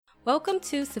Welcome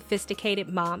to Sophisticated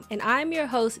Mom, and I'm your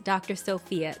host, Dr.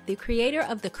 Sophia, the creator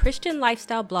of the Christian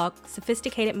lifestyle blog,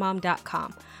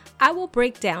 sophisticatedmom.com. I will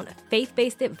break down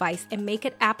faith-based advice and make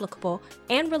it applicable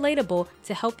and relatable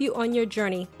to help you on your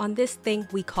journey on this thing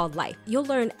we call life. You'll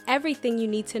learn everything you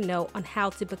need to know on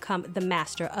how to become the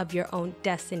master of your own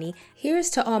destiny. Here's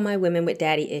to all my women with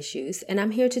daddy issues, and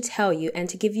I'm here to tell you and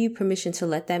to give you permission to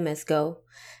let that mess go.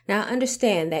 Now,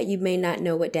 understand that you may not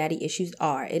know what daddy issues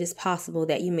are. It is possible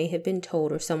that you may have been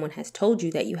told or someone has told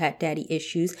you that you had daddy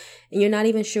issues and you're not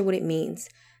even sure what it means.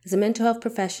 As a mental health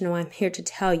professional, I'm here to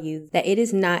tell you that it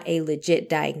is not a legit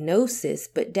diagnosis,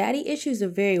 but daddy issues are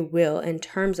very real in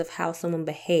terms of how someone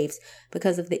behaves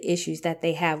because of the issues that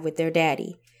they have with their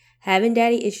daddy. Having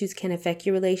daddy issues can affect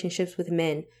your relationships with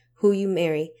men, who you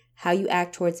marry, how you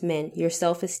act towards men, your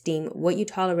self-esteem, what you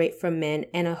tolerate from men,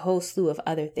 and a whole slew of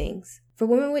other things. For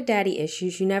women with daddy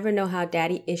issues, you never know how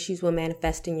daddy issues will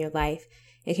manifest in your life.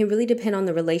 It can really depend on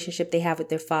the relationship they have with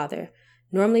their father.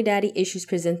 Normally, daddy issues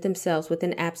present themselves with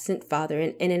an absent father,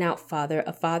 an in-and-out father,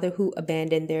 a father who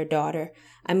abandoned their daughter.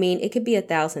 I mean, it could be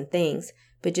 1,000 things,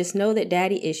 but just know that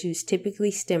daddy issues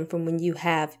typically stem from when you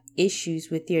have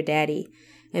issues with your daddy,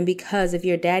 and because of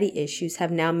your daddy issues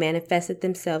have now manifested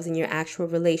themselves in your actual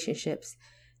relationships.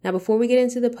 Now, before we get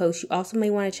into the post, you also may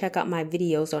want to check out my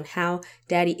videos on how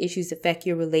daddy issues affect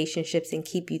your relationships and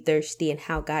keep you thirsty and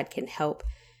how God can help.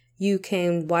 You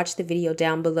can watch the video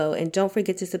down below, and don't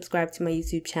forget to subscribe to my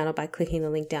YouTube channel by clicking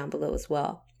the link down below as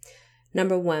well.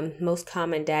 Number 1, most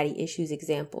common daddy issues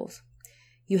examples.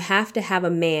 You have to have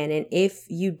a man, and if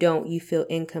you don't, you feel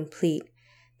incomplete.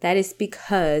 That is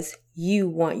because you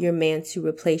want your man to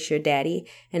replace your daddy,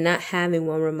 and not having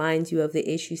one reminds you of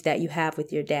the issues that you have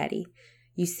with your daddy.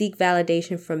 You seek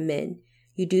validation from men.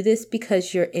 You do this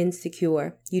because you're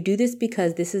insecure. You do this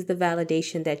because this is the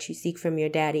validation that you seek from your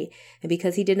daddy. And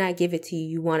because he did not give it to you,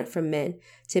 you want it from men,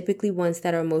 typically ones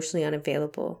that are emotionally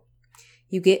unavailable.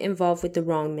 You get involved with the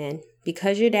wrong men.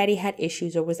 Because your daddy had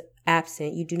issues or was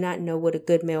absent, you do not know what a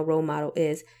good male role model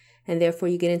is, and therefore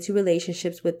you get into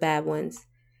relationships with bad ones.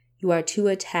 You are too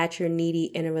attached or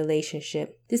needy in a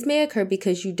relationship. This may occur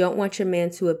because you don't want your man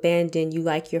to abandon you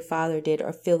like your father did,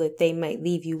 or feel that they might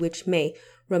leave you, which may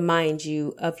remind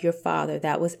you of your father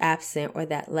that was absent or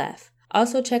that left.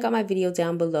 Also, check out my video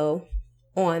down below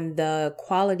on the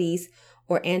qualities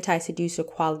or anti-seducer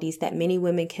qualities that many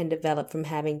women can develop from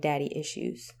having daddy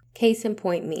issues. Case in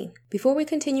point, me. Before we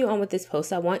continue on with this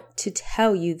post, I want to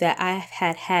tell you that I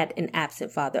have had an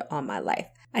absent father all my life.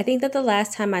 I think that the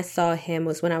last time I saw him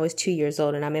was when I was 2 years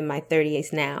old, and I'm in my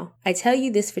 30s now. I tell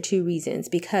you this for 2 reasons,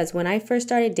 because when I first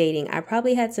started dating, I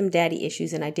probably had some daddy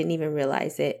issues and I didn't even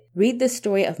realize it. Read the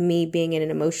story of me being in an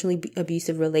emotionally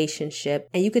abusive relationship,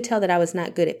 and you could tell that I was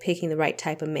not good at picking the right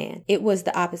type of man. It was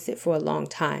the opposite for a long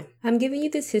time. I'm giving you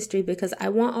this history because I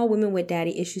want all women with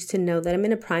daddy issues to know that I'm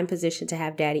in a prime position to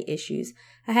have daddy issues.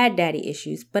 I had daddy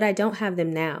issues, but I don't have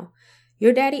them now.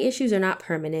 Your daddy issues are not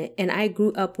permanent, and I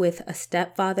grew up with a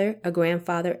stepfather, a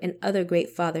grandfather, and other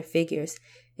great father figures.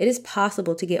 It is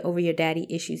possible to get over your daddy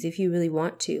issues if you really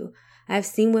want to. I have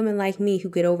seen women like me who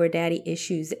get over daddy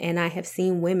issues, and I have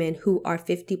seen women who are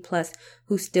 50 plus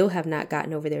who still have not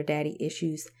gotten over their daddy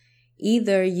issues.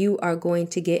 Either you are going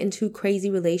to get into a crazy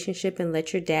relationship and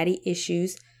let your daddy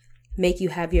issues make you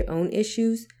have your own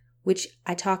issues, which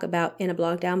I talk about in a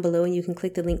blog down below, and you can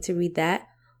click the link to read that.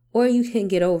 Or you can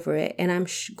get over it, and I'm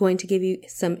going to give you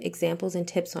some examples and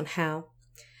tips on how.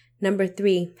 Number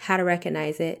 3, how to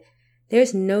recognize it.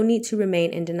 There's no need to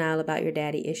remain in denial about your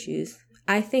daddy issues.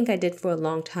 I think I did for a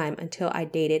long time until I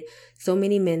dated so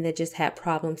many men that just had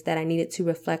problems that I needed to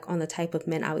reflect on the type of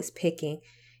men I was picking.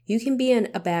 You can be in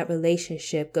a bad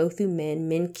relationship, go through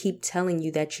men keep telling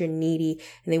you that you're needy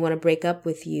and they want to break up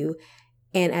with you.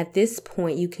 And at this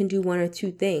point, you can do one or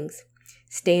two things.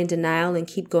 Stay in denial and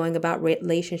keep going about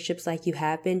relationships like you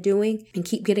have been doing and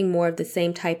keep getting more of the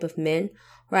same type of men,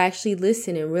 or actually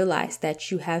listen and realize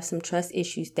that you have some trust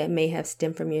issues that may have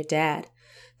stemmed from your dad.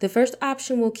 The first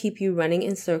option will keep you running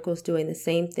in circles doing the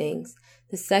same things.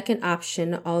 The second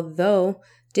option, although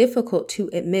difficult to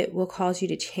admit, will cause you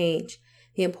to change.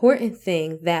 The important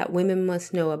thing that women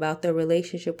must know about their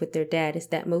relationship with their dad is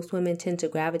that most women tend to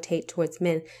gravitate towards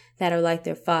men that are like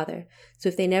their father. So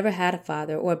if they never had a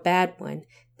father or a bad one,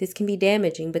 this can be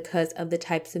damaging because of the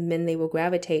types of men they will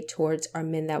gravitate towards are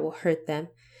men that will hurt them.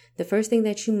 The first thing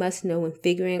that you must know when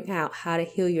figuring out how to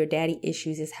heal your daddy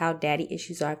issues is how daddy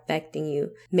issues are affecting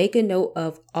you. Make a note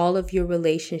of all of your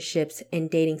relationships and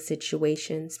dating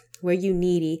situations. Were you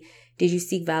needy? Did you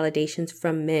seek validations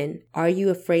from men? Are you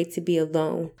afraid to be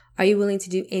alone? Are you willing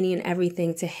to do any and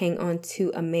everything to hang on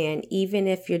to a man, even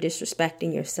if you're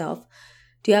disrespecting yourself?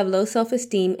 Do you have low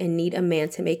self-esteem and need a man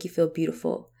to make you feel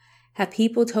beautiful? Have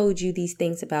people told you these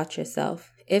things about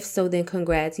yourself? If so, then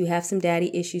congrats, you have some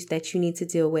daddy issues that you need to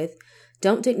deal with.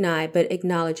 Don't deny, but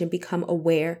acknowledge and become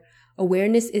aware.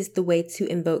 Awareness is the way to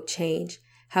invoke change.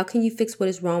 How can you fix what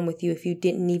is wrong with you if you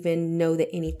didn't even know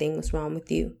that anything was wrong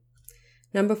with you?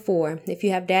 Number 4, if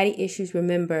you have daddy issues,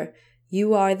 remember,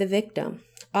 you are the victim.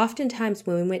 Oftentimes,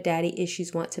 women with daddy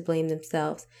issues want to blame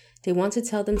themselves. They want to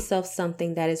tell themselves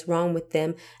something that is wrong with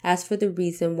them as for the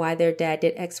reason why their dad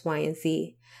did X, Y, and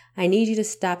Z. I need you to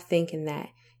stop thinking that.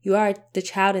 You are the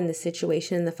child in the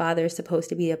situation, and the father is supposed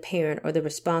to be a parent or the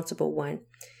responsible one.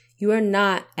 You are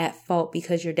not at fault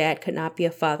because your dad could not be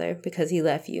a father, because he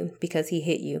left you, because he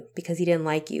hit you, because he didn't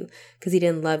like you, because he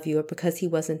didn't love you, or because he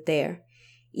wasn't there.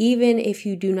 Even if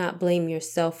you do not blame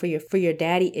yourself for your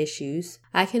daddy issues,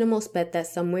 I can almost bet that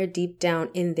somewhere deep down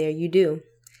in there you do.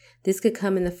 This could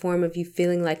come in the form of you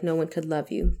feeling like no one could love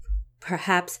you.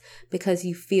 Perhaps because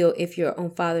you feel if your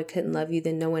own father couldn't love you,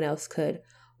 then no one else could.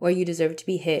 Or you deserve to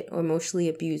be hit or emotionally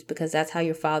abused because that's how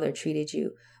your father treated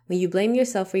you. When you blame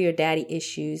yourself for your daddy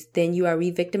issues, then you are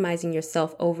re-victimizing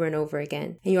yourself over and over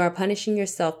again. And you are punishing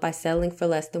yourself by settling for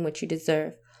less than what you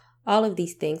deserve. All of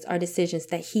these things are decisions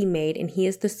that he made, and he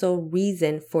is the sole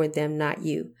reason for them, not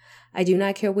you. I do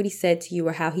not care what he said to you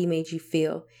or how he made you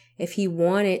feel. If he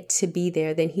wanted to be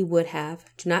there, then he would have.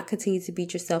 Do not continue to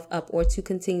beat yourself up or to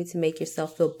continue to make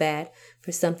yourself feel bad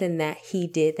for something that he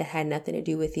did that had nothing to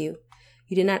do with you.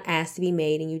 You did not ask to be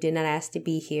made, and you did not ask to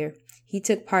be here. He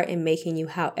took part in making you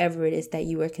however it is that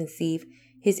you were conceived.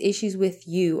 His issues with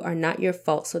you are not your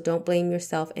fault, so don't blame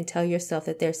yourself and tell yourself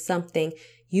that there's something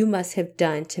you must have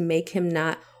done to make him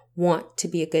not want to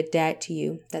be a good dad to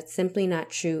you. That's simply not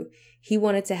true. He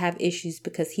wanted to have issues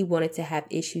because he wanted to have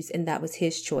issues, and that was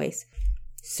his choice.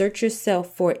 Search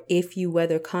yourself for if you,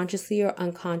 whether consciously or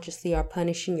unconsciously, are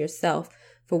punishing yourself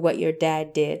for what your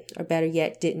dad did, or better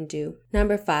yet, didn't do.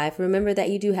 Number 5, remember that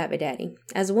you do have a daddy.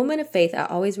 As a woman of faith, I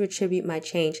always attribute my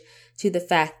change to the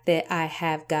fact that I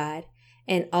have God,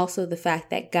 and also the fact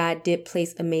that God did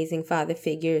place amazing father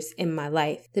figures in my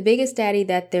life. The biggest daddy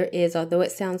that there is, although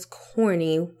it sounds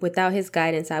corny, without his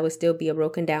guidance, I would still be a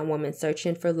broken down woman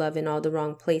searching for love in all the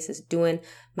wrong places, doing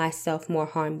myself more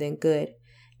harm than good.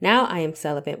 Now I am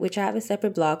celibate, which I have a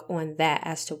separate blog on that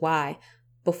as to why.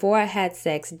 Before I had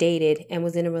sex, dated, and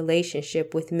was in a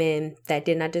relationship with men that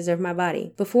did not deserve my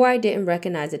body. Before I didn't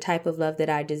recognize the type of love that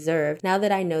I deserved. Now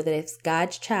that I know that as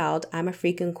God's child, I'm a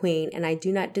freaking queen and I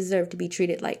do not deserve to be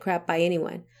treated like crap by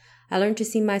anyone. I learned to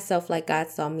see myself like God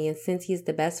saw me, and since he is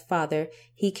the best father,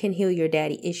 he can heal your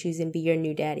daddy issues and be your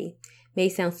new daddy. May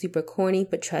sound super corny,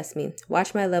 but trust me.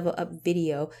 Watch my level up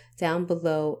video down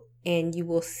below and you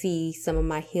will see some of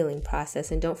my healing process.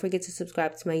 And don't forget to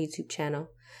subscribe to my YouTube channel.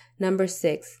 Number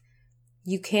 6,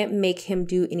 you can't make him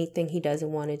do anything he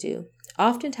doesn't want to do.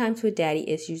 Oftentimes with daddy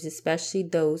issues, especially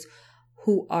those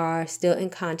who are still in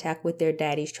contact with their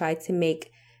daddies, try to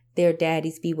make their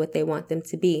daddies be what they want them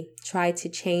to be. Try to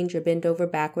change or bend over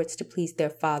backwards to please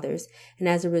their fathers. And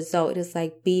as a result, it is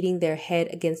like beating their head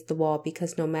against the wall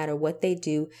because no matter what they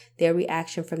do, their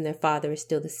reaction from their father is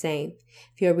still the same.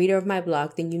 If you're a reader of my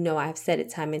blog, then you know I have said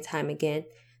it time and time again.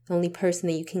 The only person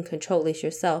that you can control is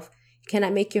yourself. You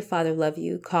cannot make your father love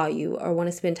you, call you, or want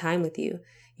to spend time with you.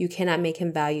 You cannot make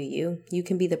him value you. You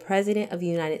can be the president of the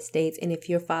United States, and if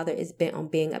your father is bent on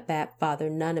being a bad father,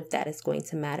 none of that is going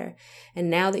to matter. And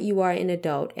now that you are an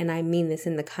adult, and I mean this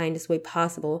in the kindest way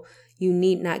possible, you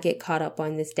need not get caught up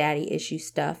on this daddy issue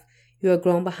stuff. You are a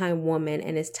grown behind woman,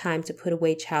 and it's time to put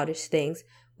away childish things,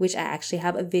 which I actually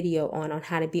have a video on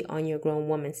how to be on your grown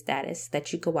woman status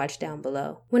that you could watch down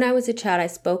below. When I was a child, I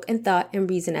spoke and thought and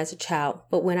reasoned as a child,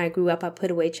 but when I grew up, I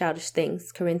put away childish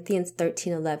things. Corinthians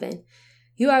 13:11.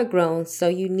 You are grown, so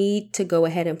you need to go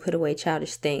ahead and put away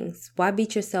childish things. Why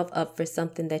beat yourself up for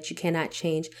something that you cannot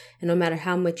change? And no matter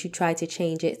how much you try to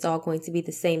change it, it's all going to be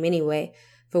the same anyway.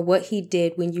 For what he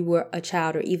did when you were a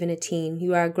child or even a teen,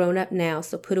 you are a grown up now,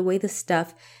 so put away the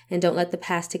stuff and don't let the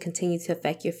past to continue to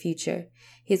affect your future.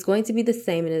 He is going to be the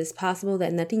same, and it is possible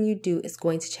that nothing you do is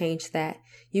going to change that.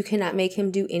 You cannot make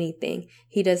him do anything.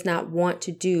 He does not want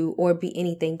to do or be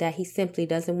anything that he simply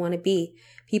doesn't want to be.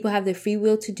 People have the free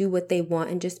will to do what they want,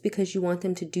 and just because you want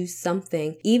them to do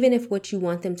something, even if what you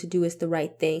want them to do is the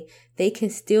right thing, they can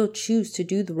still choose to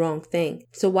do the wrong thing.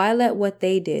 So why let what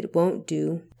they did, won't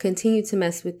do, continue to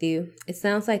mess with you? It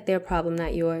sounds like their problem,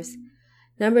 not yours.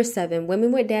 Number 7,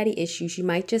 women with daddy issues, you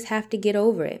might just have to get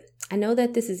over it. I know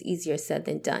that this is easier said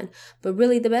than done, but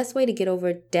really the best way to get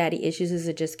over daddy issues is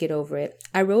to just get over it.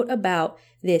 I wrote about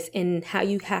this and how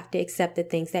you have to accept the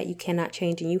things that you cannot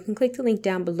change, and you can click the link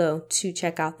down below to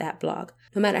check out that blog.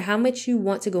 No matter how much you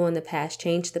want to go in the past,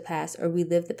 change the past, or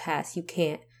relive the past, you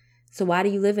can't. So why do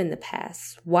you live in the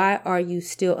past? Why are you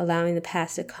still allowing the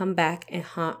past to come back and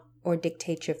haunt or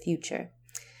dictate your future?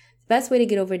 The best way to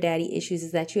get over daddy issues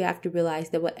is that you have to realize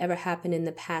that whatever happened in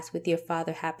the past with your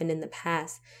father happened in the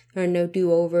past. There are no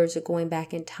do-overs or going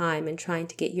back in time and trying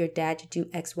to get your dad to do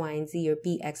X, Y, and Z or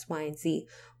be X, Y, and Z.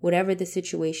 Whatever the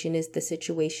situation is, the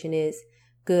situation is.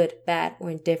 Good, bad, or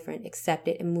indifferent. Accept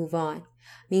it and move on.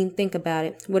 Think about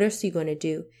it. What else are you going to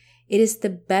do? It is the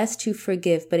best to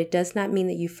forgive, but it does not mean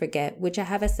that you forget, which I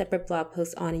have a separate blog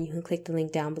post on, and you can click the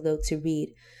link down below to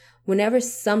read. Whenever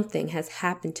something has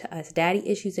happened to us, daddy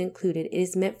issues included, it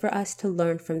is meant for us to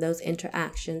learn from those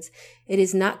interactions. It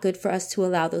is not good for us to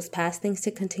allow those past things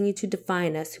to continue to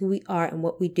define us, who we are, and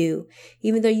what we do.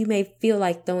 Even though you may feel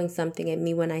like throwing something at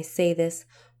me when I say this,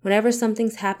 whenever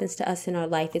something happens to us in our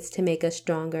life, it's to make us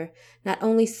stronger. Not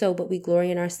only so, but we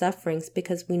glory in our sufferings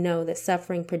because we know that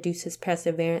suffering produces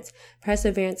perseverance,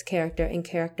 perseverance character, and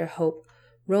character hope.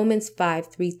 Romans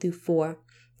 5:3-4.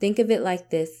 Think of it like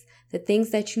this. The things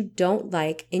that you don't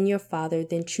like in your father,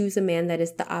 then choose a man that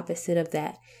is the opposite of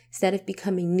that. Instead of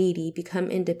becoming needy,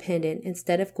 become independent.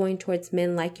 Instead of going towards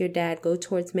men like your dad, go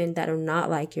towards men that are not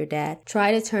like your dad.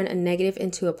 Try to turn a negative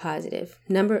into a positive.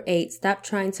 Number 8, stop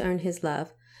trying to earn his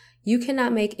love. You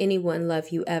cannot make anyone love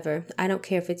you ever. I don't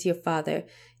care if it's your father.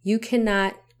 You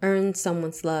cannot earn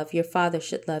someone's love. Your father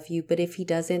should love you, but if he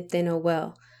doesn't, then oh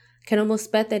well. I can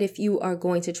almost bet that if you are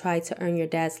going to try to earn your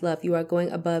dad's love, you are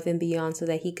going above and beyond so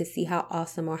that he could see how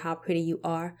awesome or how pretty you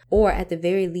are. Or at the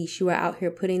very least, you are out here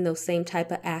putting those same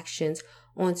type of actions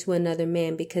onto another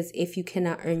man, because if you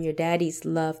cannot earn your daddy's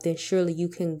love, then surely you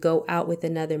can go out with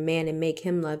another man and make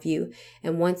him love you.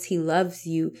 And once he loves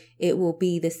you, it will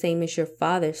be the same as your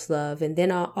father's love, and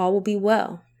then all will be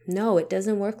well. No, it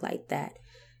doesn't work like that.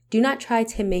 Do not try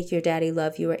to make your daddy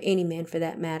love you, or any man for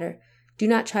that matter. Do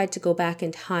not try to go back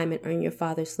in time and earn your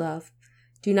father's love.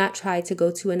 Do not try to go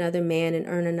to another man and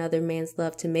earn another man's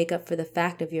love to make up for the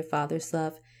fact of your father's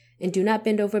love. And do not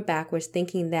bend over backwards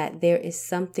thinking that there is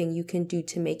something you can do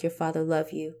to make your father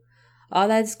love you. All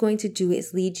that is going to do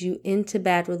is lead you into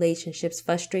bad relationships,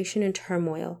 frustration, and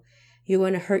turmoil. You're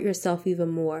going to hurt yourself even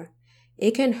more.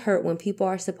 It can hurt when people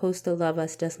are supposed to love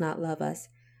us does not love us.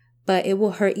 But it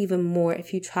will hurt even more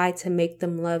if you try to make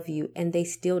them love you and they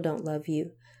still don't love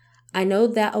you. I know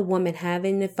that a woman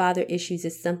having the father issues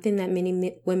is something that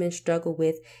many women struggle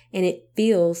with, and it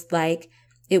feels like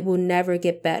it will never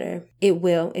get better. It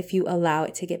will if you allow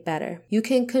it to get better. You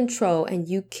can control and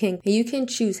you can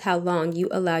choose how long you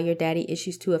allow your daddy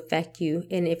issues to affect you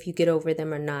and if you get over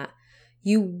them or not.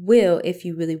 You will if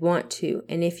you really want to,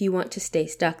 and if you want to stay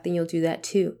stuck, then you'll do that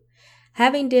too.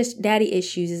 Having daddy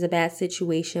issues is a bad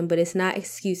situation, but it's not an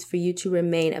excuse for you to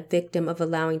remain a victim of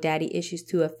allowing daddy issues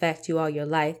to affect you all your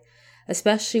life,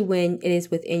 especially when it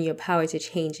is within your power to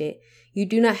change it. You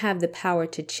do not have the power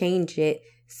to change it,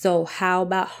 so how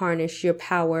about harness your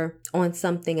power on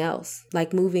something else,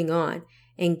 like moving on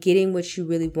and getting what you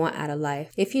really want out of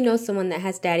life. If you know someone that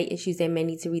has daddy issues, they may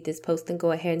need to read this post, and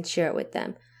go ahead and share it with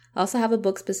them. I also have a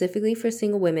book specifically for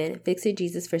single women, Fix It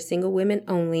Jesus for single women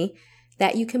only,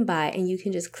 that you can buy, and you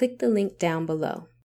can just click the link down below.